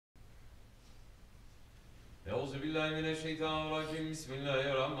billahi mineşşeytanirracim.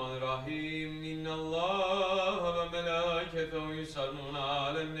 Bismillahirrahmanirrahim. İnnallâhe ve melâiketehu yusallûne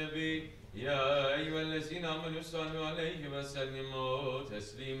alen-nebî. Ya eyyühellezîne âmenû sallu aleyhi ve sellimû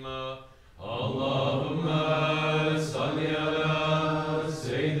teslîmâ. Allahümme salli ala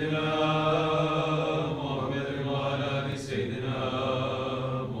seyyidina Muhammedin ve ala ali seyyidina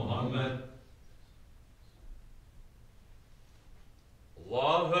Muhammed.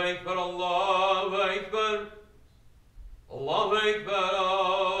 Allahu Ekber, Allahu Ekber. Allahu Ekber,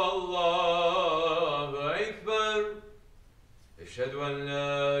 Allahu Ekber. Eşhedü en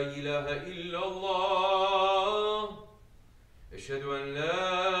la ilahe illallah. Eşhedü en la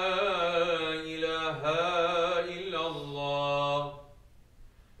ilahe illallah.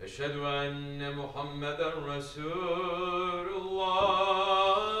 Eşhedü enne Muhammeden Resulullah.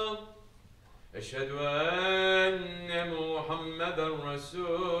 Eşhedü enne Muhammeden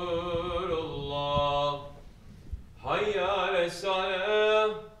Resulullah. Hayya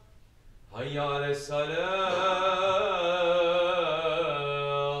ale's-salâh. Hayya ale's-salâh.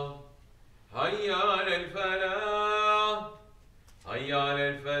 Hayya alel-felâh. Hayya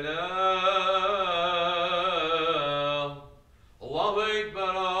alel-felâh. Allahu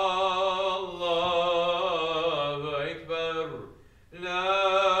Ekber, Allahu Ekber. La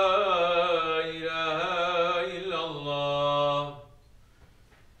ilahe illallah.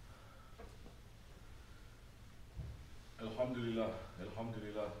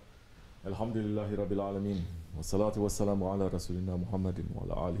 Elhamdülillahi Rabbil alemin. Ve salatu ve selamu ala Resulina Muhammedin ve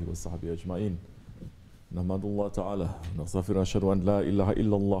ala alihi ve sahbihi ecmain. Nahmadullah Ta'ala. Nastağfir eşhedü en la ilahe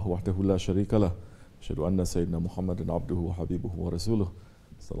illallah vahdehu la şerike leh. Eşhedü enne seyyidina Muhammedin abduhu ve habibuhu ve resuluhu.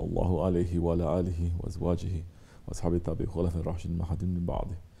 Sallallahu aleyhi ve ala alihi ve ezvacihi ve ashabi tabi khulafe'r raşidin mahadin min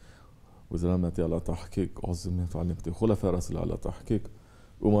ba'di. Ve zelameti ala tahkik. Azim fa'alimti khulafe'r rasul ala tahkik.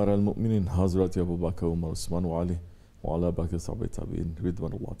 Umar el-Mu'minin Hazreti Ebu Bakr, Umar, Osman ve Ali. وعلى باقي الصحابة التابعين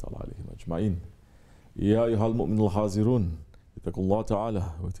رضوان الله تعالى عليهم أجمعين. يا أيها المؤمنون الحاضرون اتقوا الله تعالى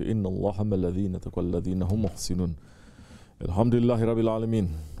وإن الله مع الذين اتقوا الذين هم محسنون. الحمد لله رب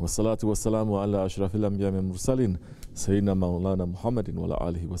العالمين والصلاة والسلام على أشرف الأنبياء والمرسلين سيدنا مولانا محمد وعلى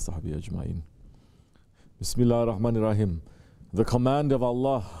آله وصحبه أجمعين. بسم الله الرحمن الرحيم. The command of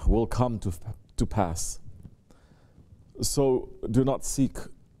Allah will come to pass. So do not seek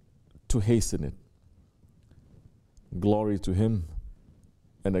to hasten it. Glory to Him,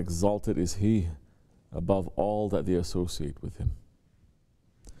 and exalted is He above all that they associate with Him.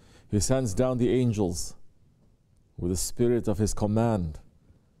 He sends down the angels with the spirit of His command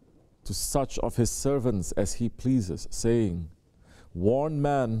to such of His servants as He pleases, saying, warn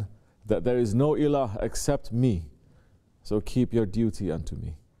man that there is no ilah except me, so keep your duty unto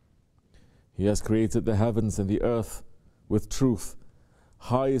me. He has created the heavens and the earth with truth.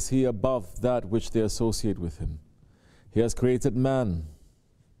 High is He above that which they associate with Him. He has created man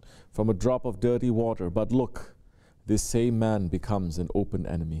from a drop of dirty water, but look, this same man becomes an open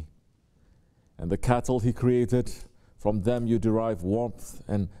enemy. And the cattle He created, from them you derive warmth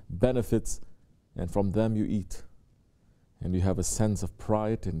and benefits, and from them you eat. And you have a sense of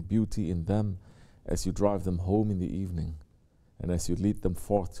pride and beauty in them as you drive them home in the evening, and as you lead them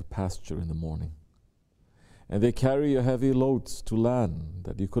forth to pasture in the morning. And they carry your heavy loads to land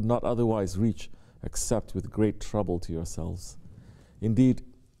that you could not otherwise reach, except with great trouble to yourselves. Indeed,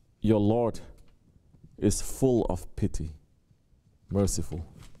 your Lord is full of pity, merciful.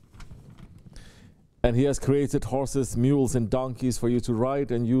 And He has created horses, mules, and donkeys for you to ride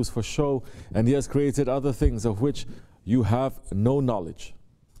and use for show, and He has created other things of which you have no knowledge.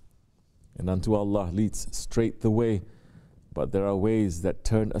 And unto Allah leads straight the way, but there are ways that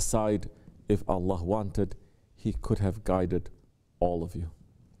turn aside. If Allah wanted, He could have guided all of you.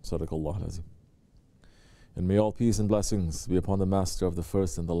 Sadaqallahu al-Azim. And may all peace and blessings be upon the Master of the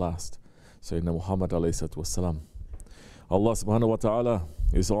first and the last, Sayyidina Muhammad alayhi salatu wassalam. Allah subhanahu wa ta'ala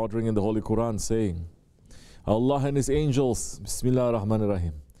is ordering in the Holy Quran, saying, Allah and His angels, Bismillah ar-Rahman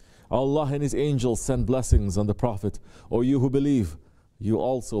ar-Rahim. Allah and His angels send blessings on the Prophet. O you who believe, you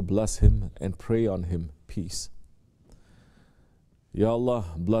also bless him and pray on him peace. Ya Allah,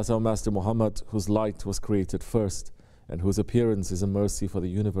 bless our Master Muhammad, whose light was created first, and whose appearance is a mercy for the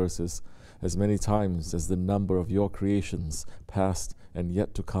universes, as many times as the number of your creations, past and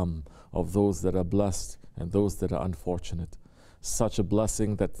yet to come, of those that are blessed and those that are unfortunate. Such a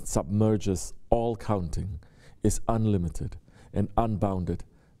blessing that submerges all counting, is unlimited and unbounded,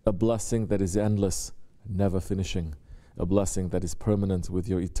 a blessing that is endless, never finishing, a blessing that is permanent with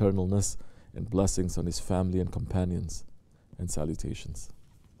your eternalness, and blessings on His family and companions, and salutations.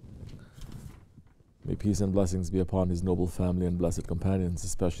 May peace and blessings be upon His noble family and blessed companions,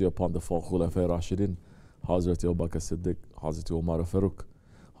 especially upon the four Khulafa'i Rashidin, Hazreti Abu Bakr Siddiq, Hazreti Umar Farooq,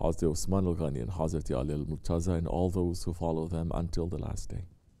 Hazreti Osman al-Ghani, and Hazreti Ali al-Murtaza, and all those who follow them until the last day.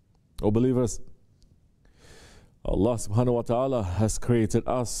 O believers, Allah subhanahu wa ta'ala has created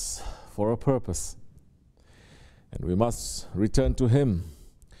us for a purpose, and we must return to Him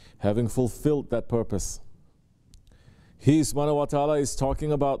having fulfilled that purpose. He subhanahu wa ta'ala is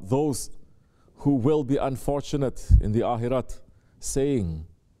talking about those who will be unfortunate in the akhirat, saying,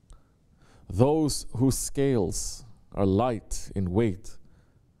 those whose scales are light in weight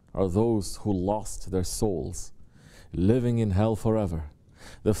are those who lost their souls, living in hell forever.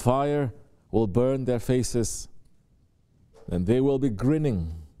 The fire will burn their faces, and they will be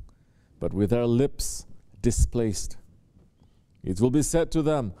grinning, but with their lips displaced. It will be said to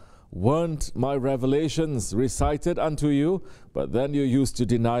them, weren't my revelations recited unto you, but then you used to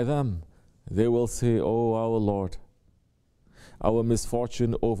deny them? They will say, O our Lord, our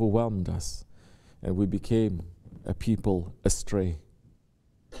misfortune overwhelmed us, and we became a people astray.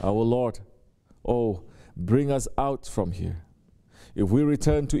 Our Lord, oh, bring us out from here. If we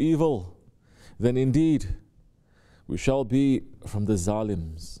return to evil, then indeed we shall be from the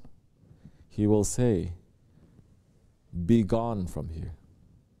zalims. He will say, be gone from here.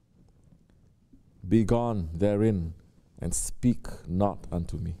 Be gone therein, and speak not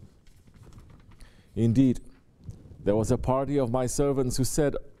unto me. Indeed, there was a party of my servants who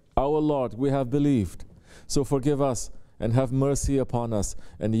said, our Lord, we have believed, so forgive us and have mercy upon us,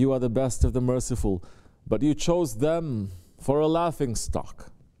 and you are the best of the merciful. But you chose them for a laughing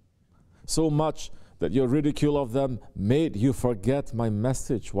stock, so much that your ridicule of them made you forget my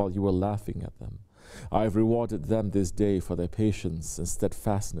message while you were laughing at them. I have rewarded them this day for their patience and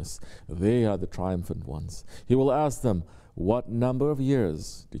steadfastness. They are the triumphant ones. He will ask them, what number of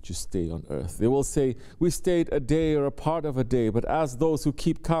years did you stay on earth? They will say, we stayed a day or a part of a day. But as those who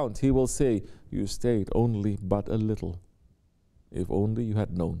keep count, he will say, you stayed only but a little. If only you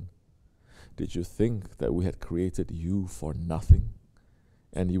had known. Did you think that we had created you for nothing,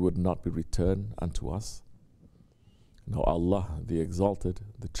 and you would not be returned unto us? Now Allah, the exalted,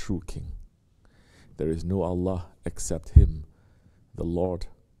 the true King. There is no Allah except Him, the Lord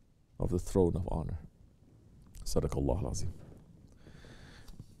of the throne of honor. Sadaqallah al-Azim.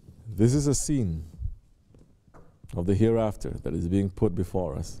 This is a scene of the hereafter that is being put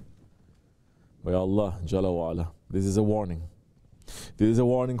before us by Allah Jalla wa Ala. This is a warning. This is a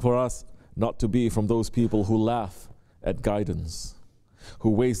warning for us not to be from those people who laugh at guidance, who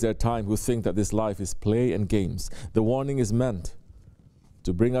waste their time, who think that this life is play and games. The warning is meant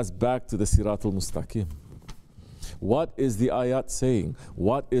to bring us back to the Siratul Mustaqim. What is the ayat saying?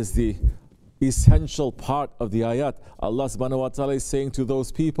 What is the essential part of the ayat? Allah subhanahu wa ta'ala is saying to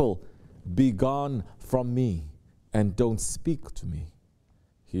those people, be gone from me and don't speak to me.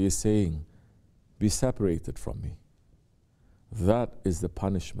 He is saying, be separated from me. That is the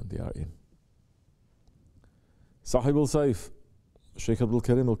punishment they are in. Sahib-ul Saif, Sheikh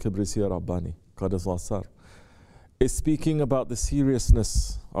Abdulkerim al-Kibrisi Rabbani, Qadasal Sar, is speaking about the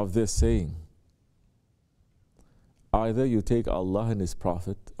seriousness of this saying. Either you take Allah and His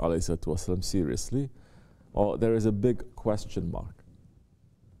Prophet ﷺ seriously, or there is a big question mark.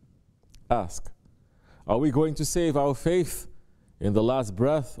 Ask, are we going to save our faith in the last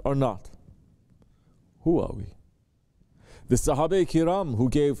breath or not? Who are we? The Sahaba Kiram who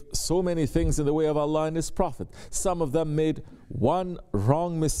gave so many things in the way of Allah and His Prophet, some of them made one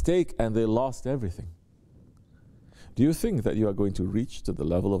wrong mistake and they lost everything. Do you think that you are going to reach to the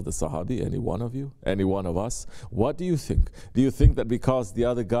level of the Sahabi, any one of you, any one of us? What do you think? Do you think that because the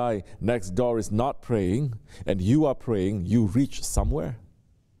other guy next door is not praying and you are praying, you reach somewhere?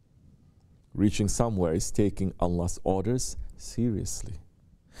 Reaching somewhere is taking Allah's orders seriously.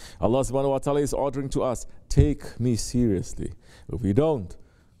 Allah subhanahu wa ta'ala is ordering to us, take me seriously. If we don't,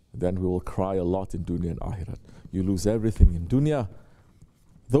 then we will cry a lot in dunya and akhirat. You lose everything in dunya.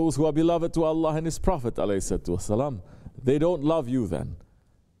 Those who are beloved to Allah and His Prophet ﷺ, they don't love you then.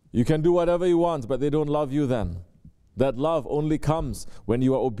 You can do whatever you want, but they don't love you then. That love only comes when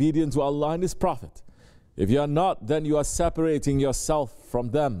you are obedient to Allah and His Prophet. If you are not, then you are separating yourself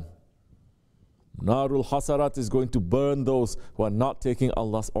from them. Narul Hasarat is going to burn those who are not taking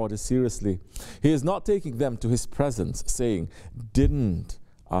Allah's orders seriously. He is not taking them to His presence, saying, didn't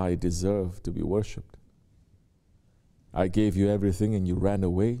I deserve to be worshipped? I gave you everything and you ran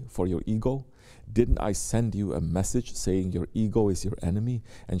away for your ego. Didn't I send you a message saying your ego is your enemy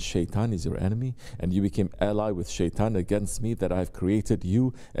and shaitan is your enemy, and you became ally with shaitan against me, that I have created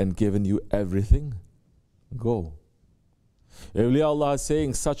you and given you everything? Go. Awliya Allah is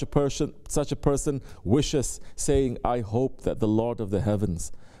saying such a person wishes, saying, I hope that the Lord of the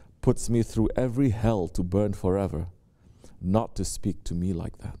heavens puts me through every hell to burn forever, not to speak to me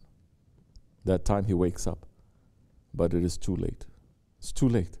like that. That time he wakes up, but it is too late. It's too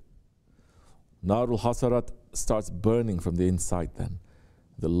late. Narul Hasarat starts burning from the inside then.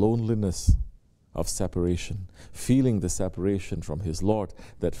 The loneliness of separation, feeling the separation from his Lord,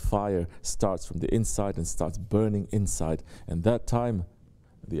 that fire starts from the inside and starts burning inside. And that time,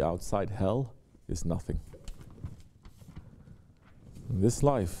 the outside hell is nothing. This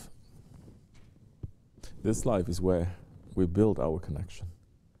life is where we build our connection.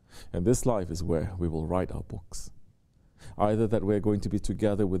 And this life is where we will write our books. Either that we're going to be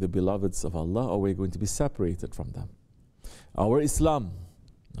together with the beloveds of Allah, or we're going to be separated from them. Our Islam,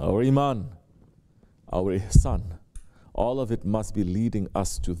 our Iman, our Ihsan, all of it must be leading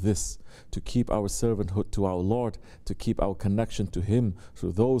us to this, to keep our servanthood to our Lord, to keep our connection to Him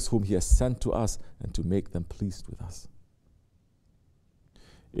through those whom He has sent to us, and to make them pleased with us.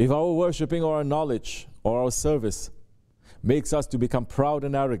 If our worshipping or our knowledge or our service makes us to become proud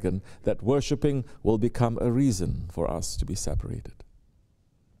and arrogant, that worshipping will become a reason for us to be separated.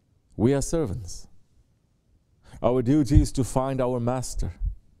 We are servants. Our duty is to find our master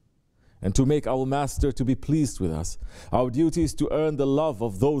and to make our master to be pleased with us. Our duty is to earn the love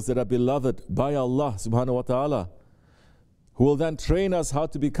of those that are beloved by Allah subhanahu wa ta'ala, who will then train us how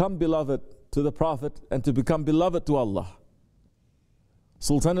to become beloved to the Prophet and to become beloved to Allah.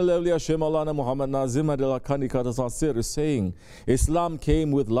 Sultan al-Awliya Shaykh Maulana Muhammad Nazim al-Haqqani is saying, Islam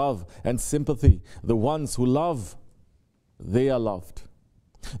came with love and sympathy. The ones who love, they are loved.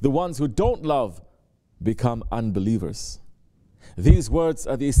 The ones who don't love become unbelievers. These words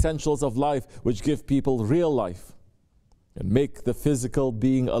are the essentials of life, which give people real life and make the physical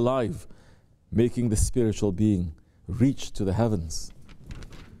being alive, making the spiritual being reach to the heavens.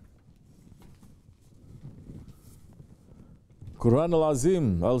 Quran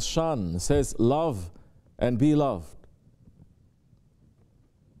al-Azim al-Shan says, love and be loved.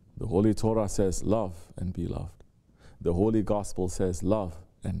 The Holy Torah says, love and be loved. The Holy Gospel says, love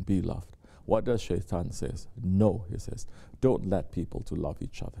and be loved. What does Shaitan say? No, he says, don't let people to love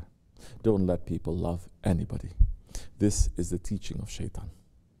each other. Don't let people love anybody. This is the teaching of Shaitan.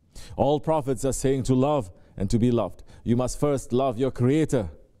 All prophets are saying to love and to be loved. You must first love your Creator,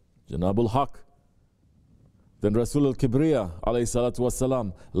 Janabul Haq. Then Rasul al-Kibriya, alayhi salatu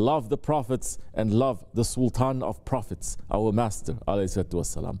wasalam, love the prophets and love the Sultan of prophets, our Master, alayhi salatu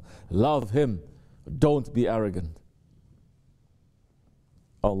wasalam. Love him. Don't be arrogant.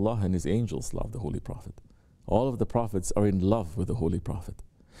 Allah and His angels love the Holy Prophet. All of the prophets are in love with the Holy Prophet.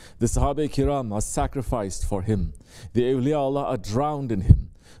 The Sahaba Kiram are sacrificed for him. The awliya Allah are drowned in him.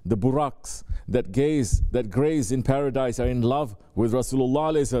 The buraks that graze in paradise are in love with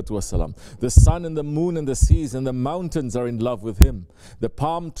Rasulullah alayhi wasalam. The sun and the moon and the seas and the mountains are in love with him. The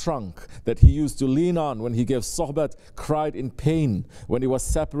palm trunk that he used to lean on when he gave sohbat cried in pain when he was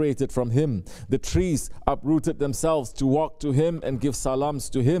separated from him. The trees uprooted themselves to walk to him and give salams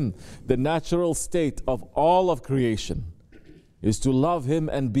to him. The natural state of all of creation is to love him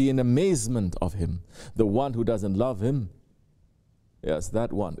and be in amazement of him. The one who doesn't love him, yes,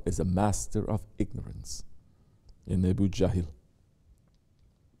 that one is a master of ignorance. In Abu Jahil.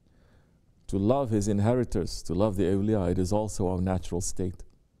 To love his inheritors, to love the awliya, it is also our natural state.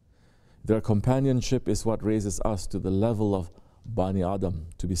 Their companionship is what raises us to the level of Bani Adam,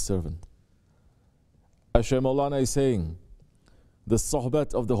 to be servant. As Shaykh Maulana is saying, the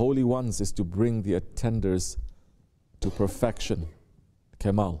sohbat of the holy ones is to bring the attenders to perfection,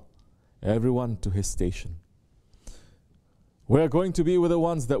 Kemal, everyone to his station. We are going to be with the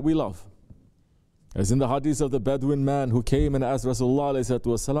ones that we love. As in the hadith of the Bedouin man who came and asked Rasulullah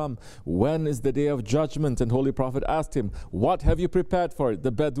ﷺ, when is the day of judgment? And Holy Prophet asked him, what have you prepared for it?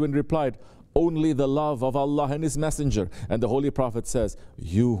 The Bedouin replied, only the love of Allah and His Messenger. And the Holy Prophet says,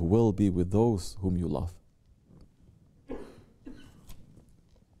 you will be with those whom you love.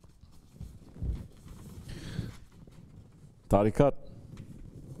 Tariqat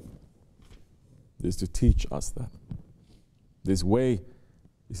is to teach us that. This way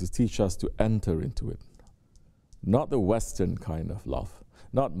is to teach us to enter into it. Not the Western kind of love,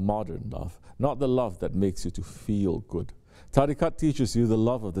 not modern love, not the love that makes you to feel good. Tariqat teaches you the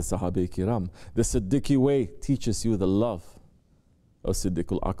love of the Sahaba Kiram. The Siddiqui way teaches you the love of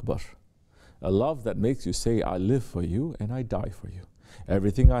Siddiqul Akbar. A love that makes you say, I live for you and I die for you.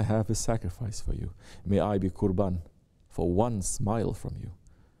 Everything I have is sacrifice for you. May I be qurban for one smile from you.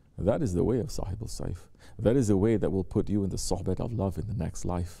 That is the way of Sahib-ul Saif. That is the way that will put you in the sohbat of love in the next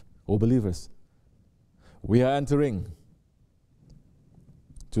life. O believers, we are entering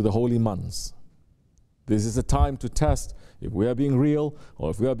to the holy months. This is a time to test If we are being real or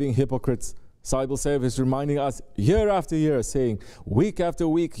if we are being hypocrites, Sahib-ul is reminding us year after year, saying, week after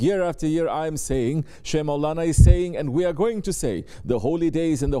week, year after year, I am saying, Shaykh Maulana is saying, and we are going to say, the holy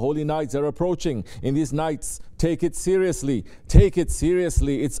days and the holy nights are approaching. In these nights, take it seriously. Take it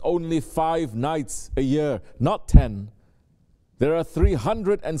seriously. It's only 5 nights a year, not 10. There are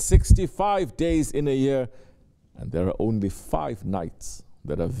 365 days in a year, and there are only 5 nights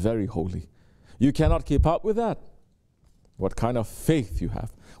that are very holy. You cannot keep up with that. What kind of faith you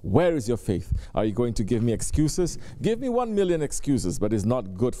have? Where is your faith? Are you going to give me excuses? Give me 1 million excuses, but it's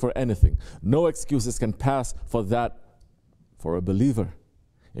not good for anything. No excuses can pass for that for a believer.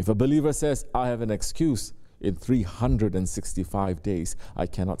 If a believer says, I have an excuse, in 365 days, I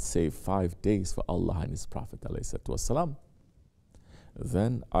cannot save 5 days for Allah and His Prophet,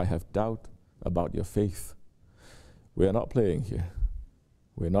 then I have doubt about your faith. We are not playing here.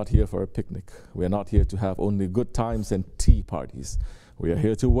 We're not here for a picnic. We're not here to have only good times and tea parties. We are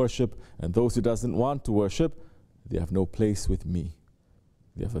here to worship, and those who doesn't want to worship, they have no place with me.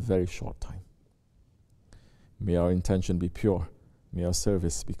 They have a very short time. May our intention be pure. May our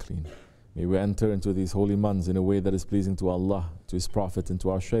service be clean. May we enter into these holy months in a way that is pleasing to Allah, to His Prophet, and to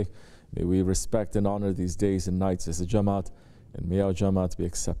our Shaykh. May we respect and honor these days and nights as a Jamaat, and may our Jamaat be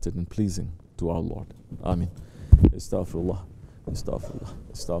accepted and pleasing to our Lord. Ameen. Astaghfirullah. Astaghfirullah.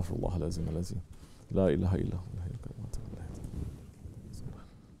 Astaghfirullah. Lazim alazim. La ilaha illallah.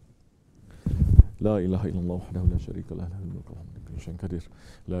 لا إله إلا الله وحده لا شريك له له الملك والحمد لله كل شيء قدير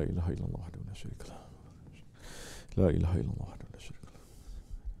لا إله إلا الله وحده لا شريك له لا إله إلا الله وحده لا شريك له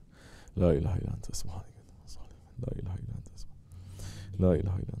لا إله إلا أنت سبحانك لا إله إلا أنت سبحانك لا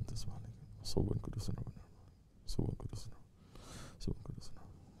إله إلا أنت سبحانك صوبا قدوسنا صوبا قدوسنا صوبا قدوسنا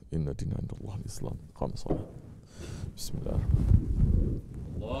إن دين عند الله الإسلام قام صلاة بسم الله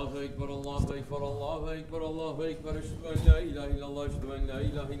الله أكبر الله أكبر الله أكبر الله أكبر أشهد أن لا إله إلا الله أشهد أن لا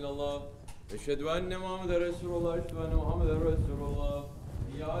إله إلا الله أشهد أن محمد رسول الله أشهد أن محمد رسول الله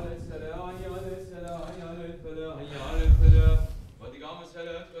حي على السلام حي على السلام حي على الفلاح حي على الفلاح قد قامت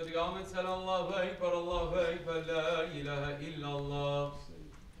الصلاة قد قامت الصلاة الله أكبر لا إله إلا الله